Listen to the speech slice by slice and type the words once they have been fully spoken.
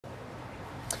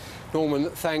Norman,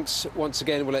 thanks once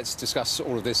again. Well, let's discuss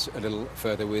all of this a little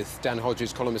further with Dan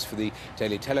Hodges, columnist for the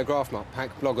Daily Telegraph, Mark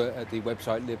Pack, blogger at the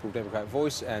website Liberal Democrat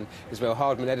Voice, and Isabel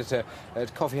Hardman, editor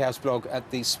at Coffeehouse blog at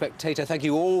The Spectator. Thank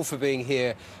you all for being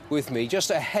here with me.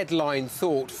 Just a headline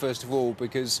thought, first of all,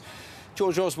 because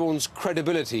George Osborne's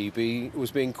credibility was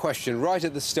being questioned right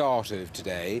at the start of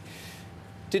today.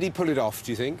 Did he pull it off,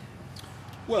 do you think?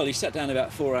 Well, he sat down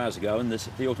about 4 hours ago, and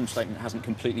the autumn statement hasn't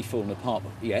completely fallen apart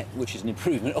yet, which is an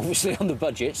improvement, obviously, on the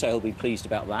budget. So he'll be pleased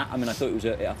about that. I mean, I thought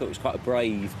it was quite a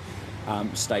brave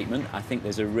statement. I think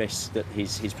there's a risk that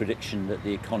his prediction that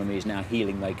the economy is now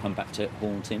healing may come back to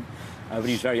haunt him. But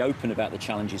he was very open about the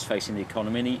challenges facing the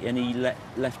economy, and he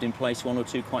left in place one or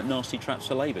two quite nasty traps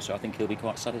for Labour. So I think he'll be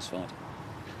quite satisfied.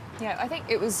 Yeah, I think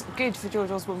it was good for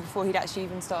George Osborne before he'd actually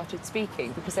even started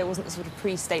speaking, because there wasn't the sort of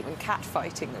pre-statement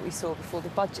catfighting that we saw before the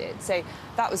budget. So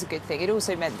that was a good thing. It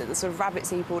also meant that the sort of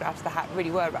rabbits he pulled out of the hat really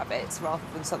were rabbits, rather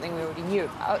than something we already knew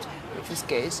about, which was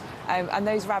good. And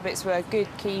those rabbits were good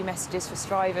key messages for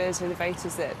strivers, for the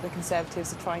voters that the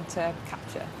Conservatives are trying to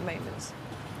capture at the moment.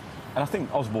 And I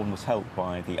think Osborne was helped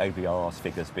by the OBR's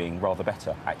figures being rather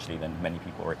better, actually, than many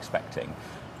people were expecting.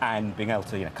 And being able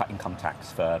to cut income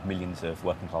tax for millions of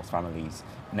working-class families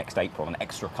next April, an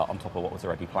extra cut on top of what was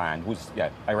already planned, was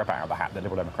a rabbit out of the hat that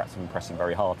Liberal Democrats have been pressing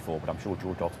very hard for, but I'm sure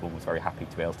George Osborne was very happy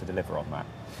to be able to deliver on that.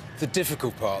 The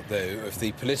difficult part, though, of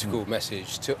the political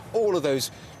message to all of those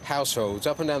households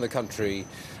up and down the country,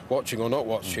 watching or not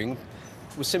watching,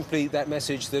 was simply that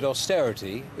message that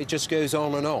austerity, it just goes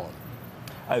on and on.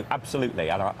 Oh, absolutely.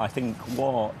 And I think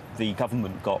what the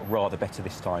government got rather better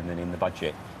this time than in the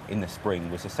budget in the spring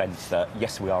was a sense that,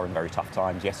 yes, we are in very tough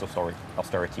times, yes,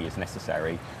 austerity is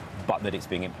necessary, but that it's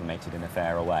being implemented in a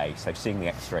fairer way. So seeing the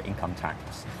extra income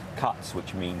tax cuts,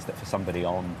 which means that for somebody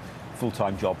on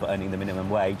full-time job earning the minimum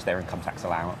wage, their income tax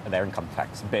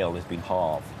bill has been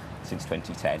halved since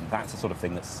 2010. That's the sort of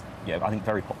thing that's, I think,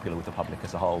 very popular with the public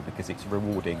as a whole, because it's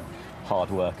rewarding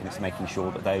hard work and it's making sure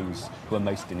that those who are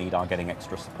most in need are getting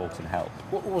extra support and help.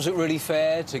 Was it really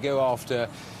fair to go after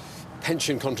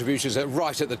pension contributions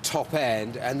right at the top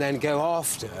end and then go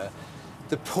after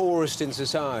the poorest in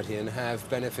society and have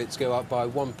benefits go up by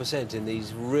 1% in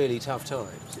these really tough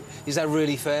times? Is that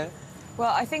really fair?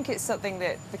 Well, I think it's something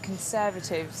that the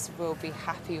Conservatives will be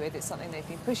happy with. It's something they've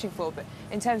been pushing for. But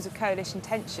in terms of coalition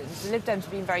tensions, the Lib Dems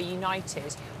have been very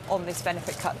united on this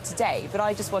benefit cut today. But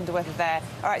I just wonder whether there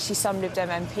are actually some Lib Dem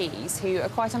MPs who are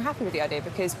quite unhappy with the idea,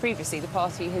 because previously the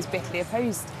party has bitterly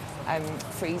opposed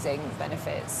freezing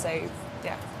benefits. So,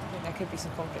 yeah, I think there could be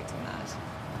some conflict in that.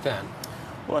 Dan?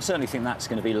 Well, I certainly think that's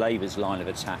going to be Labour's line of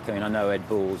attack. I mean, I know Ed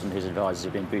Balls and his advisers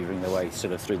have been beavering their way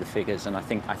sort of through the figures, and I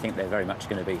think they're very much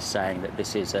going to be saying that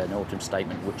this is an autumn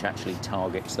statement which actually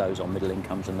targets those on middle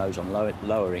incomes and those on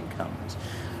lower incomes.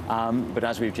 But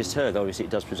as we've just heard, obviously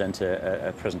it does present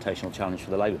a presentational challenge for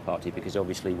the Labour Party, because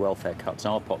obviously welfare cuts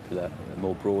are popular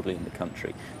more broadly in the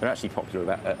country. They're actually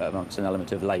popular amongst an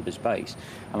element of Labour's base.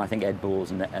 And I think Ed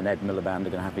Balls and Ed Miliband are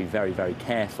going to have to be very, very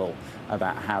careful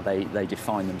about how they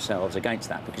define themselves against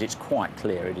that, because it's quite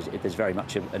clear there's very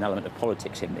much an element of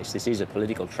politics in this. This is a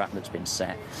political trap that's been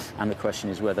set, and the question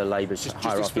is whether Labour's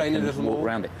hierarchy can walk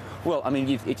around it. Well, I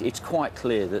mean, it's quite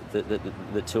clear that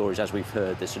the Tories, as we've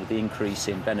heard, the increase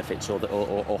in benefits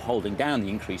or holding down the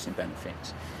increase in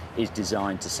benefits is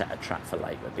designed to set a trap for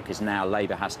Labour, because now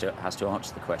Labour has to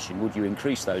answer the question: would you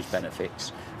increase those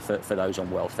benefits for those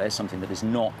on welfare, something that is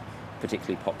not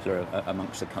particularly popular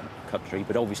amongst the country,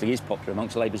 but obviously is popular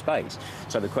amongst Labour's base.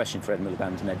 So the question for Ed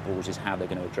Miliband and Ed Balls is how they're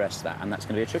going to address that, and that's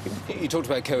going to be a tricky one. You talked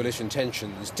about coalition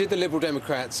tensions. Did the Liberal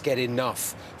Democrats get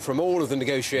enough from all of the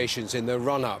negotiations in the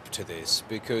run-up to this?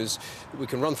 Because we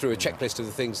can run through a checklist of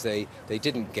the things they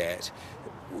didn't get.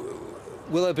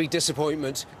 Will there be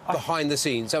disappointment behind the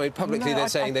scenes? I mean, publicly they're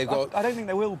saying they've got... I don't think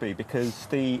there will be, because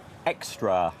the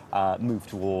extra move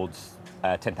towards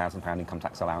 £10,000 income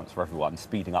tax allowance for everyone,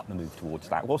 speeding up the move towards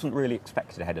that, wasn't really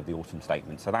expected ahead of the autumn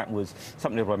statement. So that was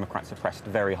something Liberal Democrats have pressed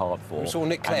very hard for. We saw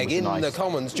Nick Clegg in the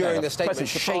Commons during the statement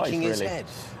shaking his head.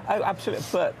 Oh, absolutely.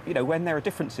 But, when there are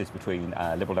differences between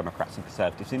Liberal Democrats and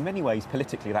Conservatives, in many ways,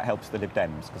 politically, that helps the Lib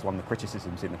Dems, because one of the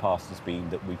criticisms in the past has been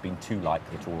that we've been too like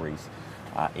the Tories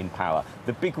in power.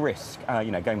 The big risk,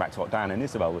 going back to what Dan and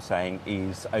Isabel were saying,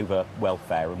 is over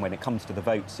welfare. And when it comes to the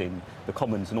votes in the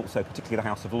Commons and also particularly the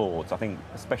House of Lords, I think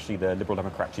especially the Liberal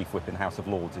Democrat Chief Whip in the House of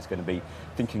Lords is going to be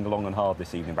thinking long and hard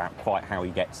this evening about quite how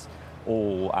he gets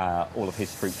all of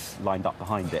his troops lined up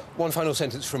behind it. One final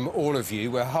sentence from all of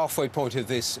you. We're halfway point of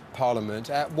this Parliament.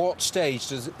 At what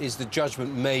stage is the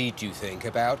judgment made, do you think,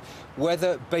 about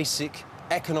whether basic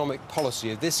economic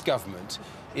policy of this government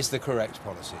is the correct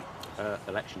policy?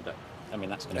 election day. I mean,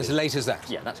 that's going to As be... late as that?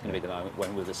 Yeah, that's going to be the moment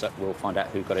when we'll find out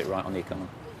who got it right on the economy.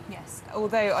 Yes,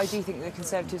 although I do think the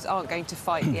Conservatives aren't going to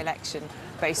fight the election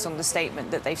based on the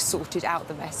statement that they've sorted out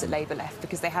the mess that Labour left,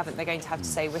 because they haven't. They're going to have to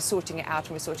say we're sorting it out,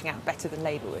 and we're sorting it out better than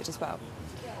Labour would as well.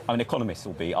 I mean, economists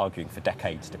will be arguing for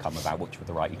decades to come about which were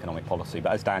the right economic policy,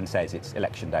 but as Dan says, it's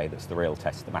election day that's the real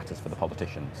test that matters for the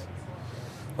politicians.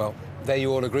 Well, there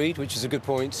you all agreed, which is a good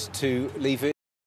point to leave it.